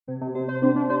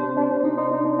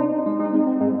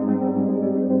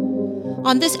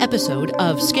On this episode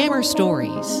of Scammer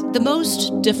Stories, the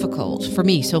most difficult for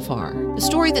me so far, the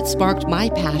story that sparked my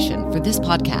passion for this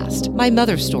podcast, my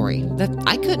mother's story that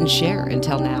I couldn't share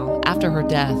until now, after her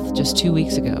death just 2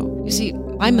 weeks ago. You see,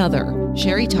 my mother,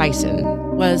 Sherry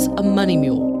Tyson, was a money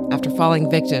mule after falling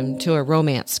victim to a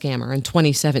romance scammer in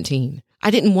 2017.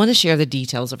 I didn't want to share the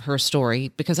details of her story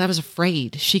because I was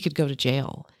afraid she could go to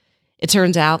jail. It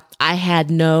turns out I had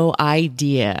no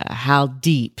idea how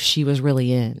deep she was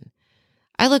really in.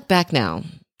 I look back now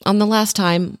on the last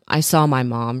time I saw my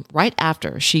mom right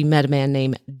after she met a man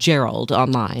named Gerald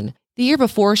online. The year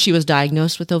before, she was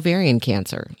diagnosed with ovarian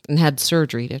cancer and had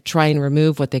surgery to try and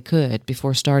remove what they could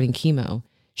before starting chemo.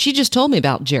 She just told me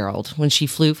about Gerald when she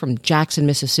flew from Jackson,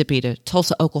 Mississippi to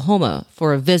Tulsa, Oklahoma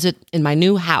for a visit in my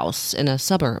new house in a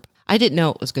suburb. I didn't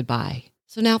know it was goodbye.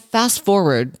 So now fast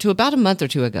forward to about a month or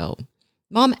two ago.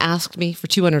 Mom asked me for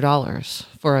 $200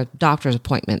 for a doctor's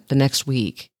appointment the next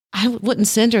week. I wouldn't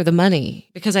send her the money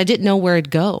because I didn't know where it'd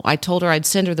go. I told her I'd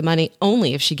send her the money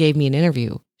only if she gave me an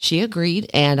interview. She agreed,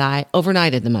 and I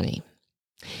overnighted the money.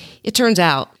 It turns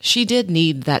out she did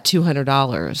need that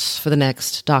 $200 for the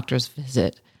next doctor's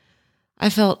visit. I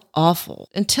felt awful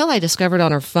until I discovered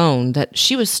on her phone that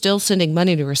she was still sending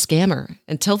money to her scammer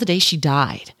until the day she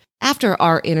died. After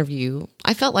our interview,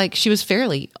 I felt like she was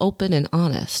fairly open and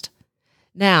honest.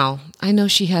 Now, I know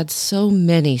she had so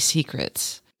many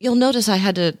secrets. You'll notice I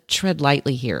had to tread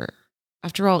lightly here.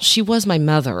 After all, she was my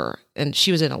mother, and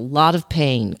she was in a lot of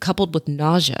pain, coupled with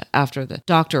nausea after the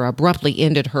doctor abruptly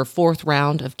ended her 4th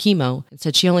round of chemo and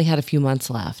said she only had a few months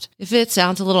left. If it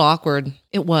sounds a little awkward,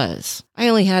 it was. I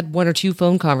only had 1 or 2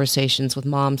 phone conversations with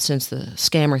Mom since the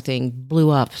scammer thing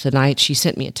blew up the night she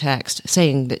sent me a text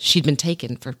saying that she'd been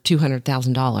taken for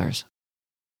 $200,000.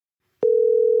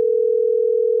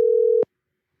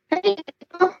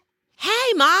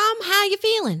 Hey, Mom, how you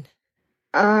feeling?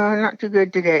 Not too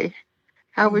good today.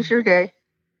 How was your day?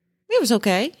 It was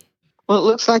okay. Well, it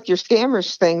looks like your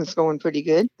scammers thing's going pretty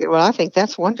good. Well, I think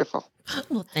that's wonderful.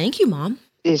 Well, thank you, Mom.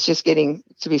 It's just getting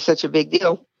to be such a big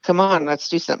deal. Come on, let's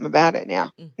do something about it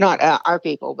now. Not our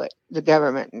people, but the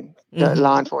government and the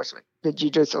law enforcement, the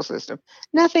judicial system.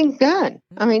 Nothing done.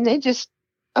 I mean, they just,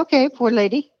 okay, poor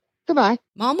lady, goodbye.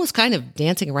 Mom was kind of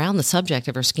dancing around the subject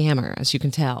of her scammer, as you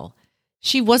can tell.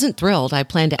 She wasn't thrilled I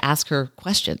planned to ask her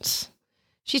questions.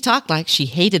 She talked like she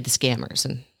hated the scammers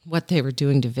and what they were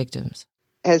doing to victims.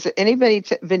 Has anybody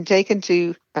been taken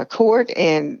to court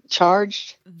and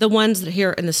charged? The ones that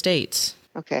here in the States.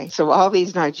 Okay, so all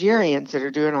these Nigerians that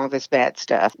are doing all this bad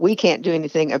stuff, we can't do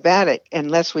anything about it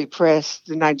unless we press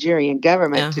the Nigerian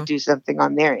government to do something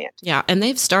on their end. Yeah, and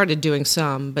they've started doing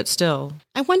some, but still.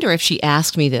 I wonder if she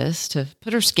asked me this to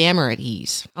put her scammer at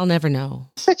ease. I'll never know.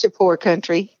 Such a poor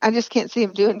country. I just can't see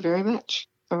them doing very much.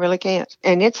 I really can't.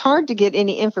 And it's hard to get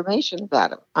any information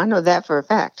about them. I know that for a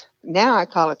fact. Now I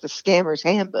call it the scammer's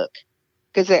handbook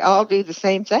because they all do the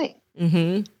same thing.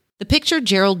 Mm-hmm. The picture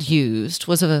Gerald used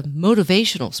was of a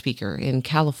motivational speaker in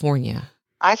California.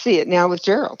 I see it now with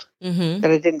Gerald that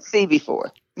I didn't see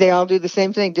before. They all do the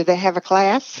same thing. Do they have a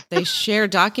class? They share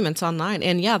documents online.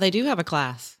 And yeah, they do have a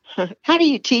class. How do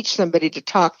you teach somebody to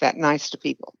talk that nice to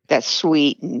people, that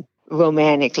sweet and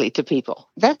romantically to people?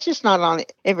 That's just not on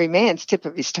every man's tip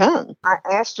of his tongue. I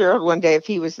asked Gerald one day if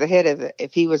he was the head of it,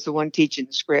 if he was the one teaching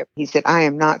the script. He said, I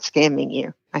am not scamming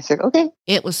you. I said, okay.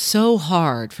 It was so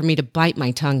hard for me to bite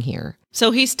my tongue here.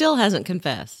 So he still hasn't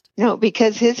confessed. No,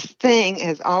 because his thing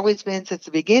has always been since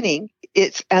the beginning,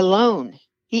 it's a loan.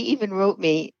 He even wrote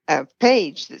me a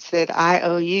page that said, I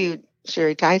owe you,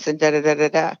 Sherry Tyson,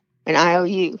 da-da-da-da-da, and I owe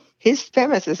you. His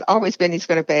premise has always been he's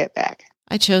going to pay it back.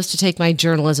 I chose to take my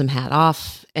journalism hat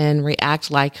off and react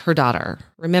like her daughter.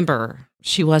 Remember,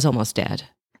 she was almost dead.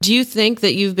 Do you think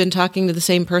that you've been talking to the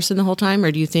same person the whole time,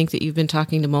 or do you think that you've been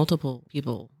talking to multiple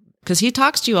people? Because he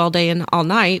talks to you all day and all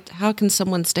night. How can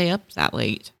someone stay up that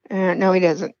late? No, he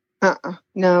doesn't.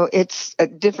 No, it's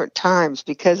at different times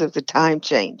because of the time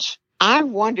change. I've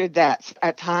wondered that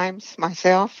at times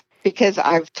myself because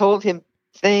I've told him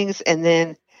things and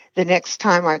then the next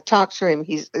time I talk to him,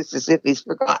 it's as if he's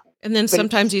forgotten. And then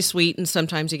sometimes he's sweet and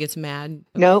sometimes he gets mad.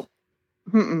 Nope.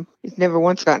 He's never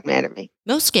once gotten mad at me.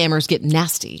 Most scammers get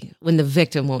nasty when the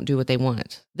victim won't do what they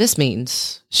want. This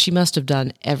means she must have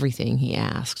done everything he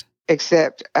asked.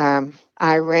 Except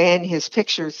I ran his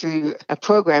picture through a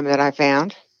program that I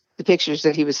found, the pictures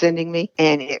that he was sending me,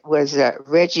 and it was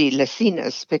Reggie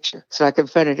Lacina's picture. So I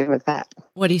confronted him with that.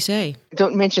 What did he say?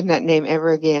 Don't mention that name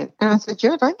ever again. And I said,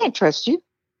 Gerald, I can't trust you.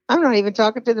 I'm not even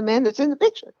talking to the man that's in the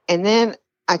picture. And then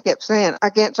I kept saying, I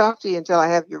can't talk to you until I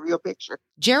have your real picture.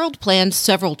 Gerald planned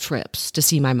several trips to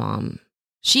see my mom.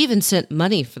 She even sent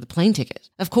money for the plane ticket.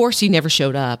 Of course, he never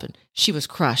showed up, and she was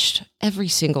crushed every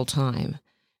single time.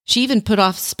 She even put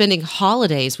off spending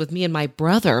holidays with me and my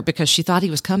brother because she thought he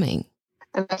was coming.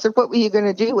 And I said, what were you going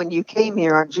to do when you came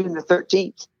here on June the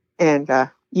 13th? And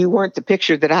you weren't the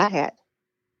picture that I had.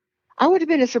 I would have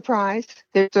been surprised.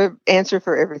 There's an answer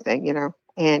for everything, you know.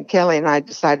 And Kelly and I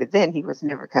decided then he was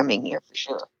never coming here for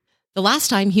sure. The last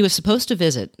time he was supposed to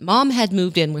visit, Mom had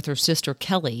moved in with her sister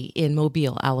Kelly in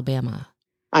Mobile, Alabama.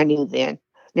 I knew then.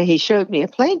 Now, he showed me a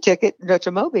plane ticket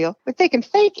to Mobile, but they can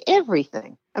fake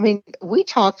everything. I mean, we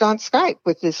talked on Skype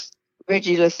with this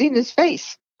Reggie Lucina's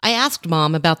face. I asked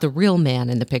Mom about the real man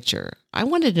in the picture. I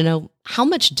wanted to know how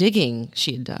much digging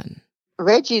she had done.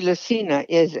 Reggie Lucina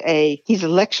he's a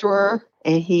lecturer,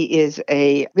 and he is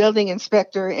a building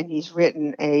inspector, and he's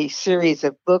written a series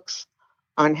of books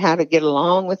on how to get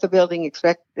along with the building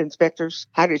inspectors,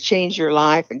 how to change your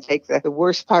life and take the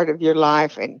worst part of your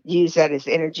life and use that as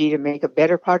energy to make a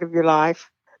better part of your life.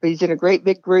 But he's in a great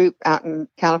big group out in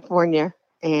California,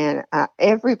 and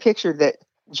every picture that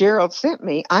Gerald sent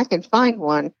me, I can find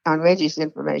one on Reggie's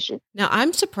information. Now,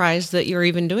 I'm surprised that you're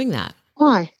even doing that.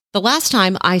 Why? The last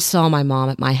time I saw my mom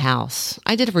at my house,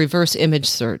 I did a reverse image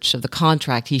search of the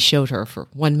contract he showed her for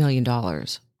 $1 million.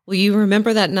 Well, you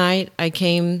remember that night I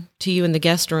came to you in the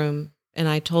guest room and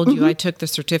I told you I took the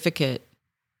certificate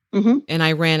and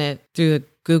I ran it through a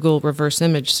Google reverse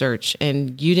image search,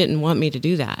 and you didn't want me to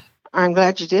do that. I'm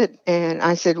glad you did. And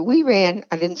I said, I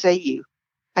didn't say you.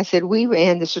 I said, we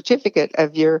ran the certificate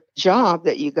of your job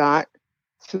that you got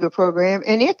through the program,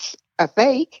 and it's a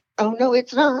fake. Oh, no,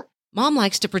 it's not. Mom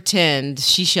likes to pretend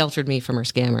she sheltered me from her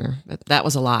scammer, but that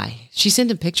was a lie. She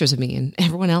sent him pictures of me and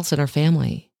everyone else in our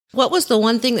family. What was the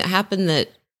one thing that happened that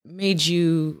made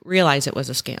you realize it was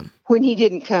a scam? When he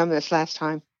didn't come this last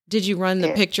time. Did you run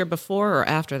the picture before or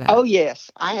after that? Oh, yes.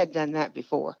 I had done that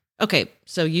before. Okay,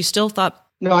 so you still thought...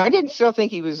 No, I didn't still think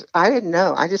he was... I didn't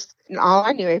know. All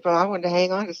I knew, April, I wanted to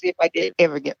hang on to see if I did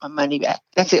ever get my money back.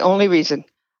 That's the only reason.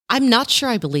 I'm not sure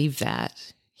I believe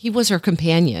that. He was her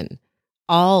companion.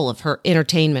 All of her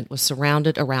entertainment was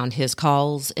surrounded around his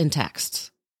calls and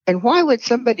texts. And why would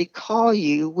somebody call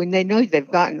you when they know they've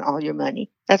gotten all your money?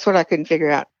 That's what I couldn't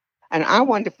figure out. And I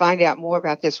wanted to find out more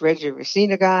about this Reggie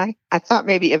Lucina guy. I thought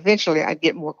maybe eventually I'd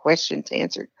get more questions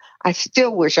answered. I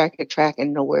still wish I could track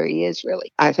and know where he is,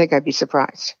 really. I think I'd be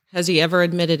surprised. Has he ever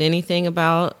admitted anything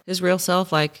about his real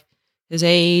self, like his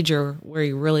age or where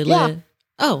he really lived?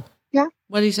 Oh. Yeah.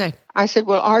 What did he say? I said,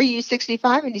 well, are you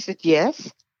 65? And he said, yes.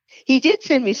 He did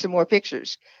send me some more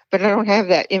pictures, but I don't have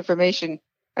that information.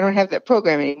 I don't have that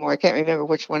program anymore. I can't remember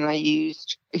which one I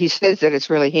used. He says that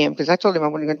it's really him because I told him I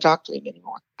wasn't going to talk to him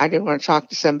anymore. I didn't want to talk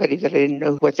to somebody that I didn't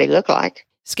know what they look like.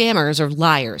 Scammers are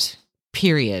liars,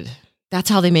 period. That's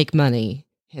how they make money,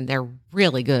 and they're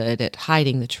really good at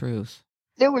hiding the truth.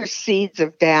 There were seeds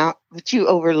of doubt, but you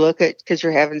overlook it because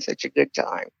you're having such a good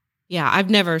time. Yeah, I've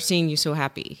never seen you so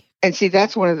happy. And see,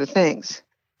 that's one of the things.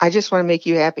 I just want to make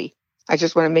you happy. I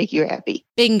just want to make you happy.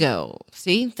 Bingo.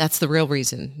 See, that's the real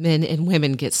reason men and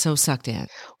women get so sucked in.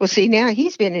 Well, see, now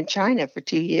he's been in China for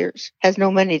 2 years, has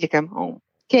no money to come home.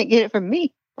 Can't get it from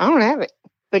me. I don't have it.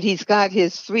 But he's got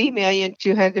his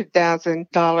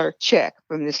 $3,200,000 check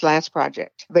from this last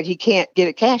project. But he can't get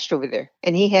it cashed over there.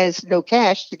 And he has no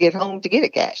cash to get home to get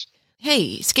it cashed.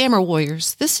 Hey, Scammer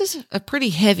Warriors, this is a pretty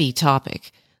heavy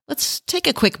topic. Let's take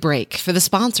a quick break for the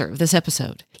sponsor of this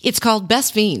episode. It's called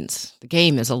Best Fiends. The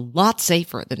game is a lot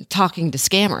safer than talking to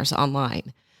scammers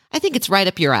online. I think it's right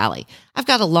up your alley. I've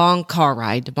got a long car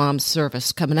ride to Mom's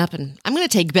service coming up, and I'm going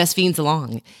to take Best Fiends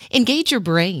along. Engage your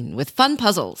brain with fun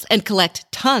puzzles and collect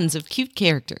tons of cute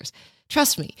characters.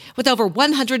 Trust me, with over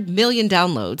 100 million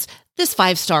downloads, this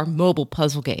 5-star mobile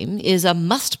puzzle game is a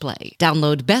must-play.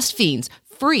 Download Best Fiends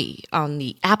free on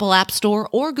the Apple App Store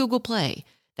or Google Play.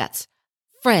 That's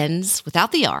Friends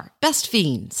without the R, Best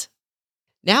Fiends.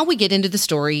 Now we get into the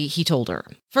story he told her.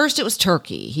 First, it was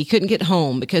Turkey. He couldn't get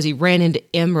home because he ran into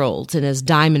emeralds in his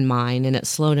diamond mine and it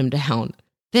slowed him down.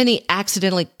 Then he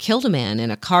accidentally killed a man in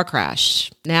a car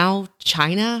crash. Now,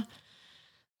 China?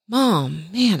 Mom,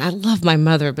 man, I love my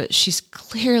mother, but she's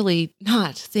clearly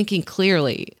not thinking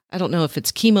clearly. I don't know if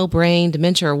it's chemo brain,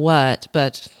 dementia, or what,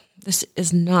 but this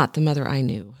is not the mother I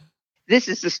knew. This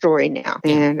is the story now.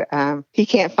 And he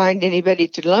can't find anybody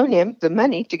to loan him the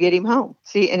money to get him home.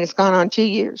 See, and it's gone on 2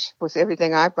 years. With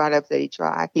everything I brought up that he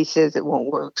tried, he says it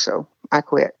won't work, so I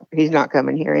quit. He's not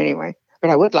coming here anyway. But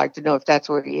I would like to know if that's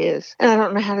where he is. And I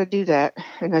don't know how to do that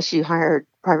unless you hire a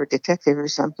private detective or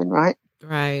something, right?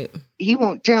 Right. He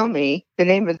won't tell me the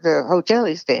name of the hotel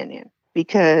he's staying in.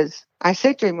 because I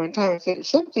said to him one time, I said, if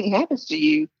something happens to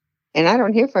you and I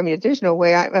don't hear from you, there's no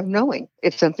way of knowing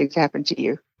if something's happened to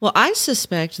you. Well, I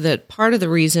suspect that part of the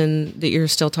reason that you're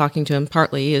still talking to him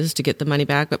partly is to get the money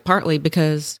back, but partly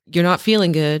because you're not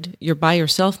feeling good. You're by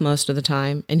yourself most of the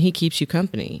time, and he keeps you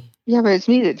company. Yeah, but it's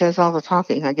me that does all the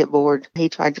talking. I get bored. He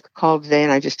tried to call today,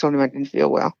 and I just told him I didn't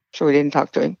feel well, so we didn't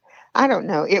talk to him. I don't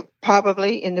know. It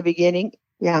probably in the beginning,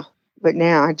 yeah, but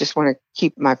now I just want to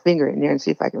keep my finger in there and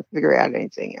see if I can figure out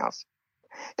anything else.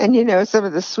 And, some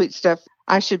of the sweet stuff,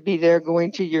 I should be there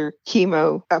going to your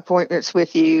chemo appointments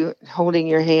with you, holding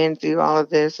your hand through all of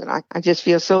this. And I just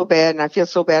feel so bad. And I feel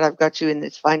so bad I've got you in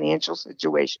this financial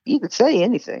situation. You could say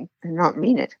anything and not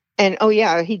mean it. And, oh,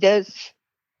 yeah, he does.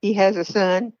 He has a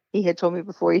son. He had told me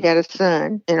before he had a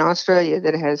son in Australia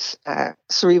that has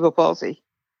cerebral palsy.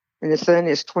 And the son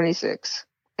is 26.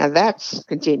 Now, that's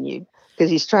continued because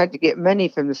he's tried to get money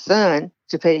from the son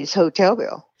to pay his hotel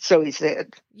bill. So he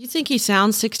said. You think he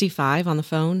sounds 65 on the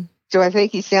phone? Do I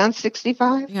think he sounds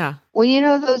 65? Yeah.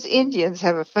 Well, those Indians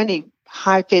have a funny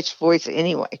high-pitched voice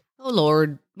anyway. Oh,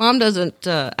 Lord. Mom doesn't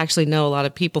actually know a lot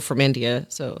of people from India,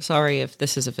 so sorry if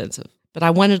this is offensive. But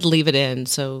I wanted to leave it in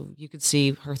so you could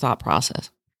see her thought process.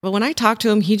 But when I talked to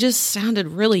him, he just sounded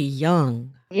really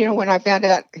young. When I found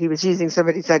out he was using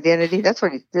somebody's identity, that's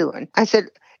what he's doing. I said,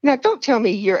 now, don't tell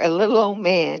me you're a little old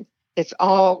man that's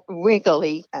all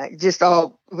wrinkly, just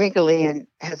all wrinkly and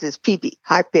has this peepee,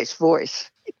 high-pitched voice.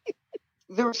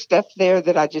 There was stuff there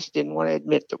that I just didn't want to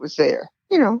admit that was there.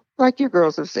 Like your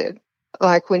girls have said.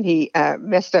 Like when he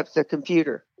messed up the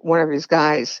computer, one of his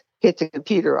guys hit the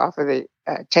computer off of the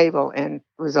table and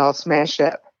it was all smashed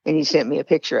up. And he sent me a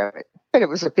picture of it. But it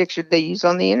was a picture they use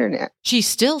on the internet. She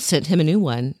still sent him a new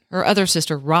one. Her other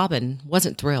sister, Robin,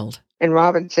 wasn't thrilled. And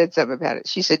Robin said something about it.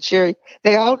 She said, Sherry,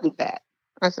 they all do that.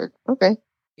 I said, okay.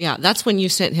 Yeah, that's when you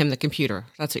sent him the computer.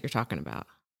 That's what you're talking about.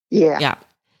 Yeah. Yeah.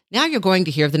 Now you're going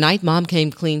to hear the night Mom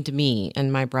came clean to me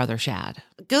and my brother, Shad.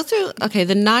 Go through,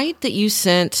 the night that you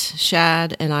sent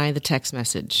Shad and I the text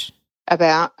message.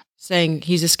 About? Saying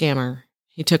he's a scammer.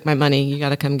 He took my money. You got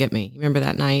to come get me. Remember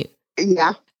that night?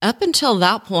 Yeah. Up until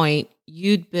that point,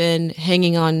 you'd been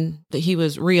hanging on that he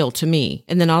was real to me.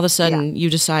 And then all of a sudden you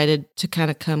decided to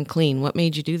kind of come clean. What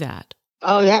made you do that?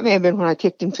 Oh, that may have been when I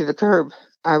kicked him to the curb.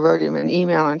 I wrote him an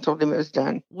email and told him it was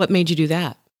done. What made you do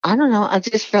that? I don't know. I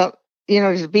just felt,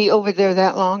 to be over there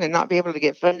that long and not be able to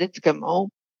get funded to come home.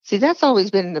 See, that's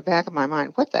always been in the back of my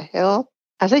mind. What the hell?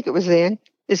 I think it was then.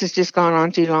 This has just gone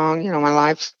on too long. My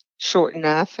life's short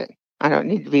enough and I don't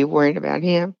need to be worrying about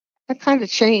him. That kind of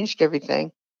changed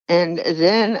everything. And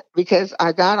then because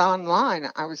I got online,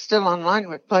 I was still online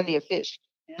with Plenty of Fish.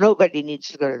 Nobody needs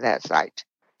to go to that site.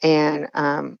 And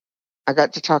I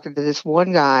got to talking to this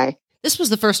one guy. This was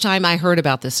the first time I heard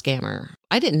about this scammer.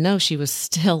 I didn't know she was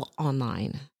still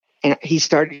online. And he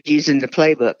started using the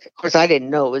playbook. Of course, I didn't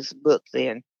know it was a book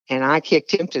then. And I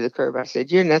kicked him to the curb. I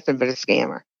said, you're nothing but a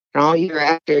scammer. And all you're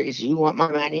after is you want my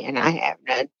money and I have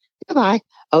none. Goodbye.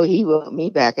 Oh, he wrote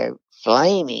me back a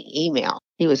flaming email.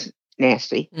 He was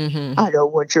nasty. Mm-hmm. I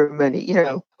don't want your money.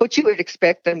 What you would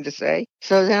expect them to say.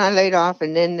 So then I laid off.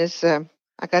 And then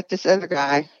I got this other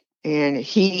guy and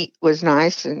he was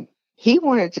nice and he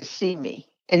wanted to see me.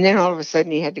 And then all of a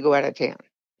sudden he had to go out of town.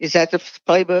 Is that the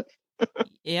playbook?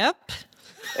 Yep.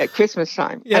 At Christmas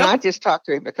time. Yep. And I just talked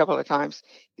to him a couple of times.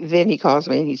 Then he calls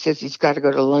me and he says he's got to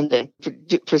go to London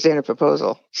to present a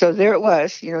proposal. So there it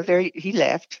was. There he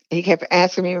left. He kept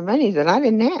asking me for money that I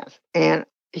didn't have. And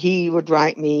he would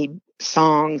write me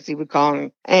songs, he would call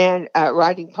them, and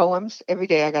writing poems. Every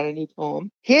day I got a new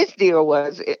poem. His deal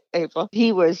was, April,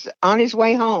 he was on his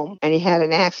way home and he had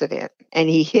an accident and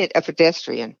he hit a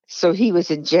pedestrian. So he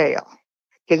was in jail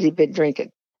because he'd been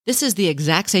drinking. This is the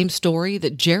exact same story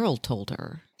that Gerald told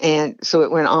her. And so it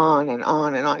went on and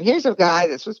on and on. Here's a guy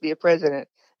that's supposed to be a president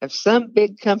of some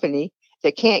big company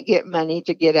that can't get money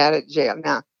to get out of jail.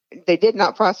 Now, they did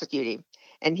not prosecute him.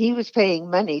 And he was paying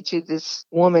money to this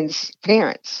woman's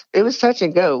parents. It was touch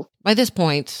and go. By this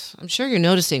point, I'm sure you're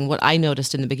noticing what I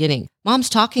noticed in the beginning. Mom's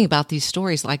talking about these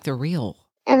stories like they're real.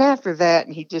 And after that,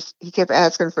 he kept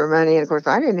asking for money. And of course,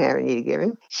 I didn't have any to give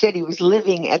him. He said he was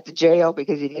living at the jail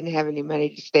because he didn't have any money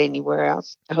to stay anywhere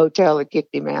else. The hotel had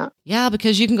kicked him out. Yeah,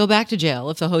 because you can go back to jail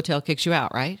if the hotel kicks you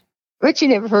out, right? But you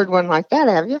never heard one like that,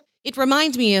 have you? It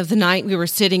reminds me of the night we were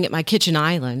sitting at my kitchen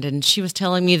island and she was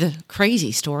telling me the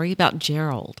crazy story about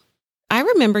Gerald. I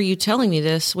remember you telling me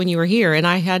this when you were here and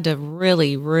I had to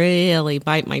really, really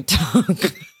bite my tongue.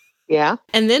 Yeah.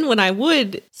 And then when I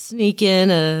would sneak in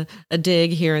a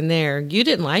dig here and there, you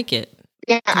didn't like it.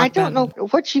 Yeah, I don't know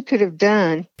what you could have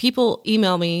done. People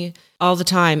email me all the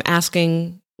time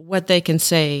asking what they can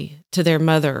say to their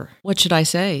mother. What should I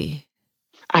say?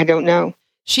 I don't know.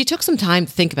 She took some time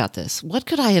to think about this. What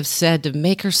could I have said to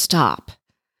make her stop?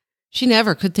 She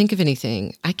never could think of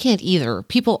anything. I can't either.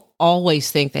 People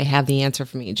always think they have the answer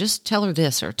for me. Just tell her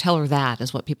this or tell her that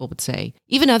is what people would say.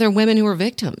 Even other women who are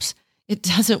victims. It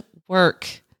doesn't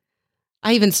work.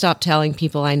 I even stopped telling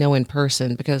people I know in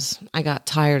person because I got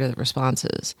tired of the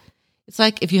responses. It's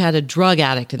like if you had a drug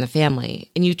addict in the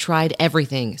family and you tried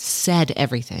everything, said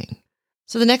everything.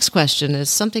 So the next question is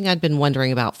something I'd been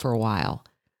wondering about for a while.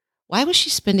 Why was she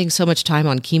spending so much time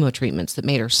on chemo treatments that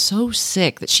made her so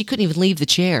sick that she couldn't even leave the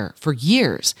chair for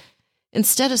years,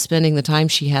 instead of spending the time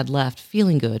she had left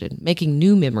feeling good and making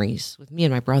new memories with me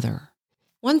and my brother?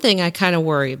 One thing I kind of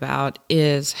worry about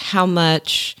is how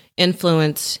much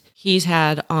influence he's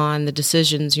had on the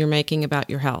decisions you're making about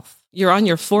your health. You're on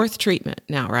your 4th treatment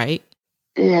now, right?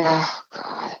 Yeah,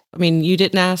 God. I mean, you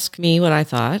didn't ask me what I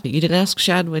thought. You didn't ask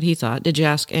Shad what he thought. Did you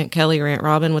ask Aunt Kelly or Aunt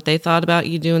Robin what they thought about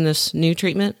you doing this new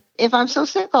treatment? If I'm so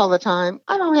sick all the time,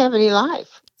 I don't have any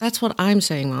life. That's what I'm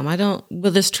saying, Mom.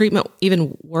 Will this treatment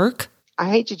even work? I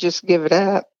hate to just give it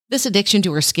up. This addiction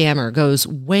to her scammer goes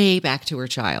way back to her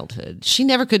childhood. She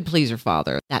never could please her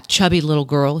father. That chubby little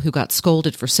girl who got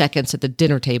scolded for seconds at the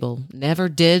dinner table never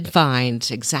did find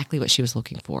exactly what she was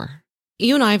looking for.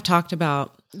 You and I have talked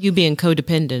about you being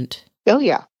codependent. Oh,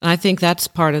 yeah. And I think that's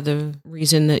part of the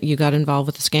reason that you got involved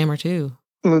with the scammer, too.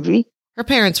 Movie. Her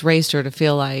parents raised her to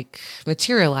feel like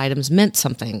material items meant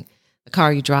something. The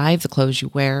car you drive, the clothes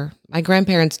you wear. My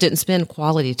grandparents didn't spend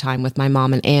quality time with my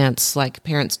mom and aunts like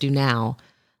parents do now.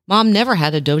 Mom never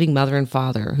had a doting mother and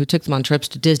father who took them on trips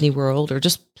to Disney World or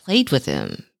just played with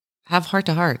them. Have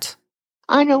heart-to-hearts.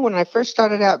 I know when I first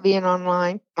started out being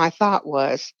online, my thought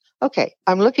was, okay,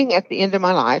 I'm looking at the end of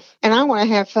my life and I want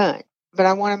to have fun, but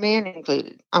I want a man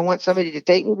included. I want somebody to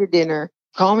take me to dinner,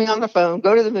 call me on the phone,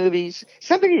 go to the movies,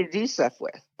 somebody to do stuff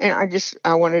with. And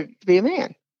I wanted to be a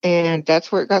man. And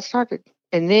that's where it got started.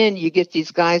 And then you get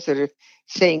these guys that are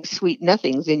saying sweet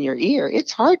nothings in your ear.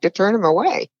 It's hard to turn them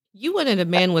away. You wanted a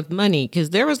man with money because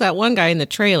there was that one guy in the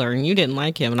trailer and you didn't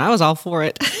like him and I was all for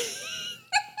it.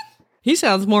 He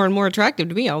sounds more and more attractive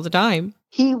to me all the time.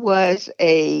 He was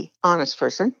a honest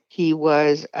person. He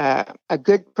was a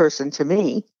good person to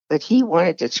me, but he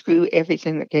wanted to screw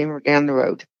everything that came down the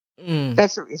road.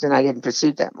 That's the reason I didn't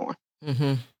pursue that more.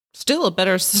 Mm-hmm. Still a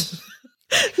better...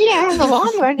 Yeah, in the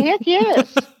long run, heck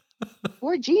yes.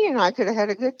 Boy, G and I could have had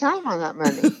a good time on that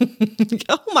money.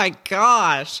 Oh my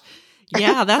gosh.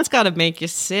 Yeah, that's got to make you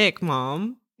sick,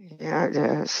 Mom. Yeah, it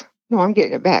does. No, I'm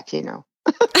getting it back, you know.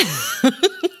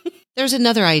 There's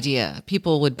another idea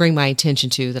people would bring my attention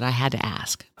to that I had to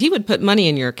ask. He would put money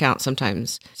in your account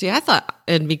sometimes. See, I thought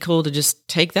it'd be cool to just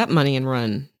take that money and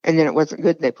run. And then it wasn't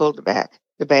good and they pulled it back.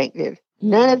 The bank did.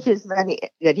 None of his money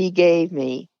that he gave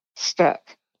me stuck.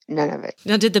 None of it.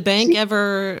 Now, did the bank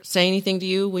ever say anything to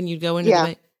you when you'd go into the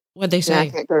bank? What'd they say? I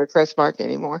can't go to Trustmark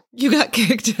anymore. You got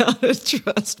kicked out of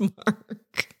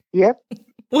Trustmark. Yep.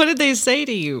 What did they say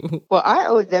to you? Well, I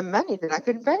owed them money that I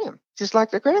couldn't pay them, just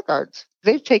like the credit cards.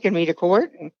 They've taken me to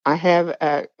court, and I have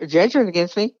a judgment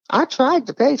against me. I tried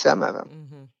to pay some of them.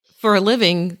 Mm-hmm. For a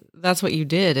living, that's what you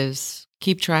did, is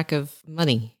keep track of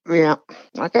money. Yeah,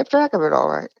 I kept track of it all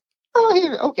right. Oh,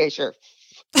 here, okay, sure.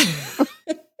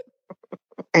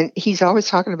 And he's always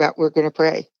talking about, we're going to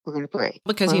pray. We're going to pray.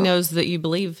 Because he knows that you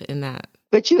believe in that.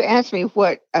 But you asked me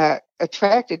what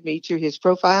attracted me to his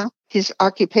profile. His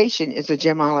occupation is a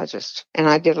gemologist. And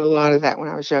I did a lot of that when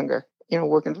I was younger,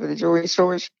 working for the jewelry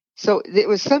stores. So it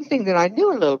was something that I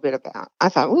knew a little bit about. I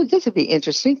thought, well, this would be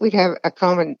interesting. We'd have a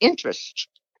common interest.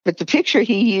 But the picture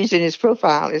he used in his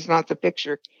profile is not the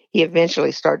picture he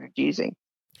eventually started using.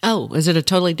 Oh, is it a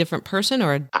totally different person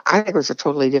or? I think it was a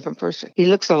totally different person. He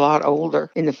looks a lot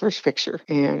older in the first picture.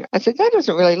 And I said, that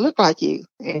doesn't really look like you.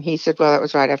 And he said, well, that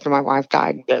was right after my wife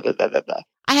died. Blah, blah, blah, blah, blah.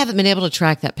 I haven't been able to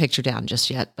track that picture down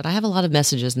just yet, but I have a lot of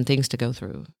messages and things to go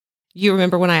through. You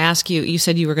remember when I asked you, you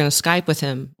said you were going to Skype with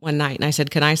him one night. And I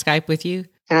said, can I Skype with you?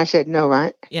 And I said, no,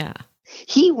 right? Yeah.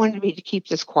 He wanted me to keep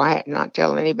this quiet and not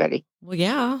tell anybody. Well,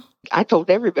 yeah. I told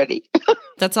everybody.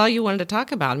 That's all you wanted to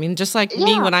talk about. I mean, just like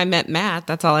me when I met Matt,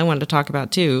 that's all I wanted to talk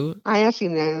about too. I asked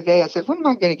him the other day, I said, when am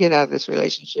I going to get out of this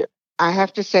relationship? I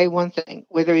have to say one thing,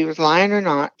 whether he was lying or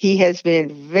not, he has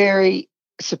been very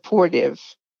supportive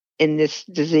in this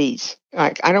disease.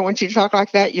 Like, I don't want you to talk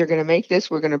like that. You're going to make this.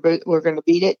 We're going to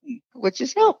beat it, which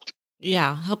has helped.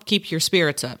 Yeah, help keep your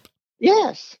spirits up.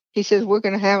 Yes. He says, we're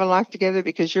going to have a life together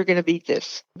because you're going to beat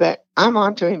this. But I'm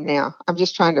on to him now. I'm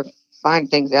just trying to find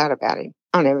things out about him.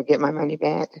 I'll never get my money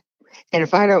back. And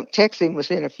if I don't text him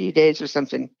within a few days or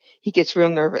something, he gets real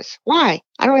nervous. Why?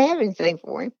 I don't have anything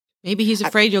for him. Maybe he's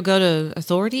afraid you'll go to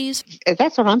authorities?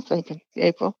 That's what I'm thinking,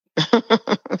 April.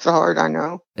 It's hard, I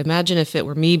know. Imagine if it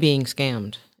were me being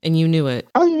scammed and you knew it.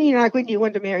 Oh, you mean like when you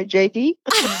wanted to marry JD?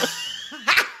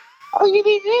 Oh, you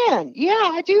mean then? Yeah,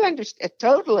 I do understand.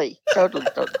 Totally.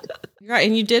 Right,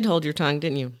 and you did hold your tongue,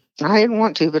 didn't you? I didn't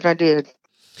want to, but I did.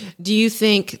 Do you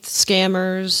think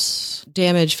scammers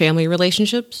damage family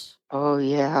relationships? Oh,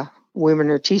 yeah. Women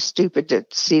are too stupid to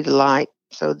see the light,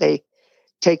 so they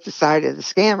take the side of the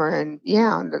scammer. And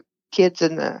the kids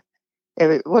and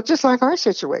just like our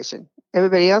situation.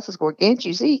 Everybody else is going, can't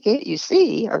you see? Can't you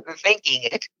see? Or they're thinking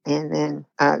it. And then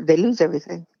they lose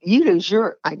everything. You lose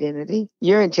your identity,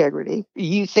 your integrity.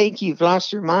 You think you've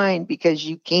lost your mind because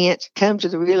you can't come to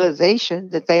the realization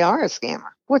that they are a scammer.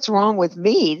 What's wrong with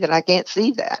me that I can't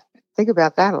see that? Think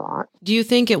about that a lot. Do you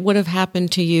think it would have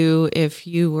happened to you if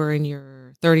you were in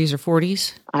your 30s or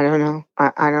 40s? I don't know.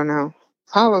 I don't know.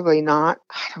 Probably not.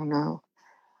 I don't know.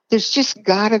 There's just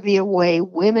got to be a way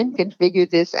women can figure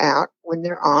this out when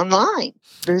they're online.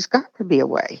 There's got to be a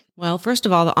way. Well, first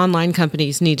of all, the online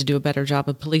companies need to do a better job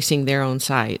of policing their own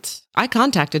sites. I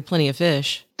contacted Plenty of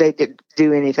Fish. They didn't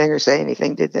do anything or say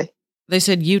anything, did they? They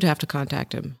said you'd have to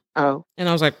contact him. Oh. And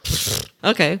I was like,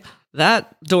 okay,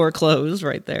 that door closed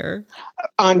right there.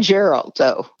 On Gerald,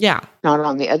 though. Yeah. Not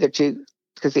on the other two,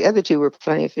 because the other two were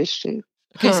Plenty of Fish, too.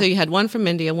 Okay, so you had one from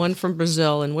India, one from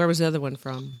Brazil, and where was the other one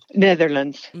from?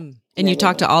 Netherlands. And you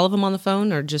talked to all of them on the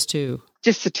phone, or just two?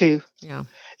 Just the two. Yeah.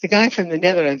 The guy from the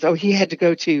Netherlands, he had to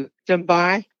go to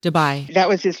Dubai. That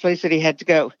was his place that he had to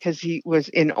go because he was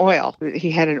in oil.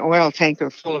 He had an oil tanker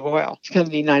full of oil to come to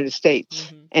the United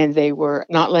States, and they were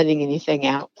not letting anything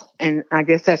out. And I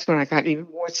guess that's when I got even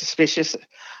more suspicious.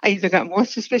 I either got more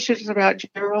suspicious about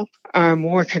Gerald or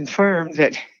more confirmed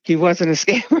that he wasn't a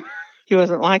scammer. He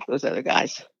wasn't like those other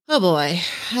guys. Oh, boy.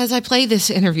 As I play this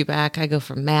interview back, I go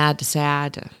from mad to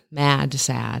sad to mad to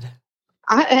sad.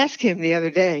 I asked him the other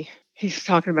day. He's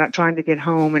talking about trying to get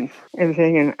home and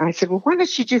everything. And I said, well, why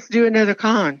don't you just do another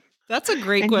con? That's a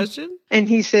great question. And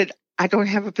he said, I don't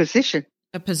have a position.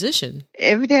 A position?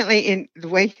 Evidently, in the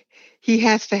way he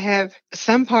has to have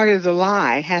some part of the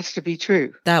lie has to be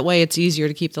true. That way it's easier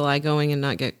to keep the lie going and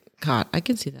not get caught. I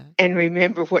can see that. And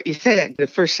remember what you said. The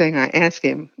first thing I asked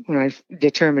him when I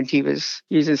determined he was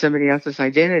using somebody else's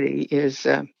identity is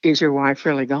your wife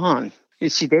really gone?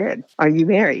 Is she dead? Are you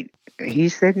married? He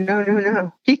said,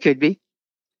 no. He could be.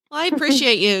 Well, I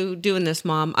appreciate you doing this,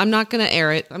 Mom. I'm not going to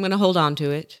air it. I'm going to hold on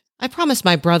to it. I promised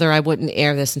my brother I wouldn't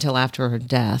air this until after her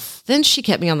death. Then she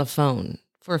kept me on the phone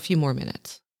for a few more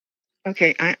minutes.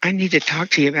 Okay, I need to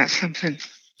talk to you about something.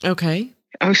 Okay.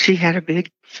 Oh, she had a big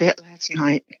fit last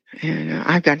night, and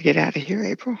I've got to get out of here,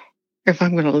 April. If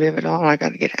I'm going to live at all, I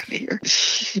got to get out of here.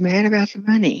 She's mad about the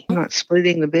money. I'm not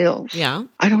splitting the bills. Yeah.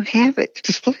 I don't have it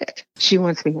to split. She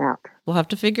wants me out. We'll have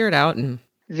to figure it out. And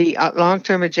the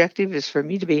long-term objective is for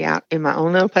me to be out in my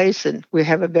own little place, and we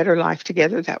have a better life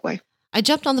together that way. I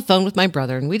jumped on the phone with my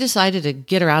brother, and we decided to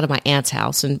get her out of my aunt's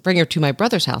house and bring her to my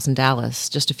brother's house in Dallas,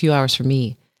 just a few hours from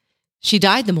me. She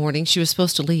died the morning she was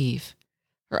supposed to leave.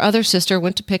 Her other sister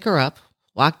went to pick her up,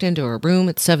 walked into her room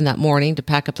at 7 that morning to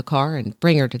pack up the car and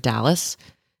bring her to Dallas.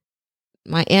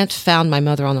 My aunt found my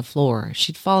mother on the floor.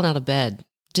 She'd fallen out of bed,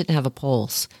 didn't have a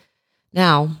pulse.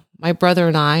 Now, my brother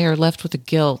and I are left with the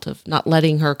guilt of not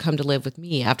letting her come to live with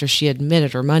me after she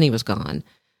admitted her money was gone.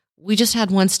 We just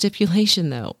had one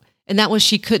stipulation, though, and that was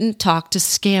she couldn't talk to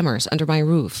scammers under my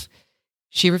roof.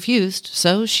 She refused,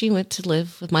 so she went to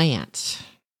live with my aunt.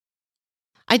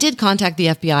 I did contact the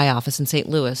FBI office in St.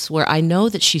 Louis, where I know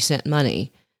that she sent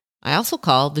money. I also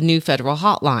called the new federal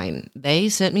hotline. They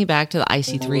sent me back to the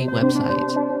IC3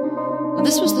 website. Now,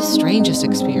 this was the strangest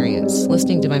experience,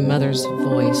 listening to my mother's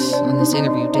voice on this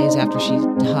interview days after she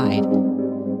died.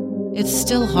 It's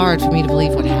still hard for me to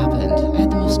believe what happened. I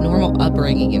had the most normal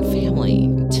upbringing and family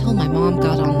until my mom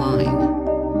got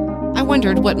online. I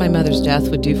wondered what my mother's death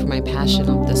would do for my passion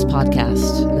of this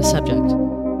podcast and the subject.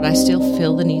 Would I still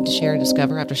feel the need to share and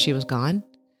discover after she was gone?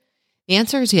 The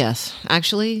answer is yes.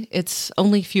 Actually, it's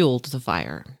only fueled the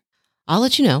fire. I'll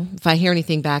let you know if I hear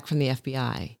anything back from the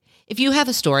FBI. If you have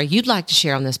a story you'd like to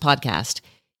share on this podcast,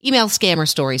 email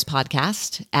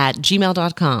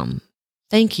scammerstoriespodcast@gmail.com.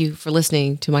 Thank you for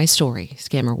listening to my story,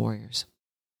 Scammer Warriors.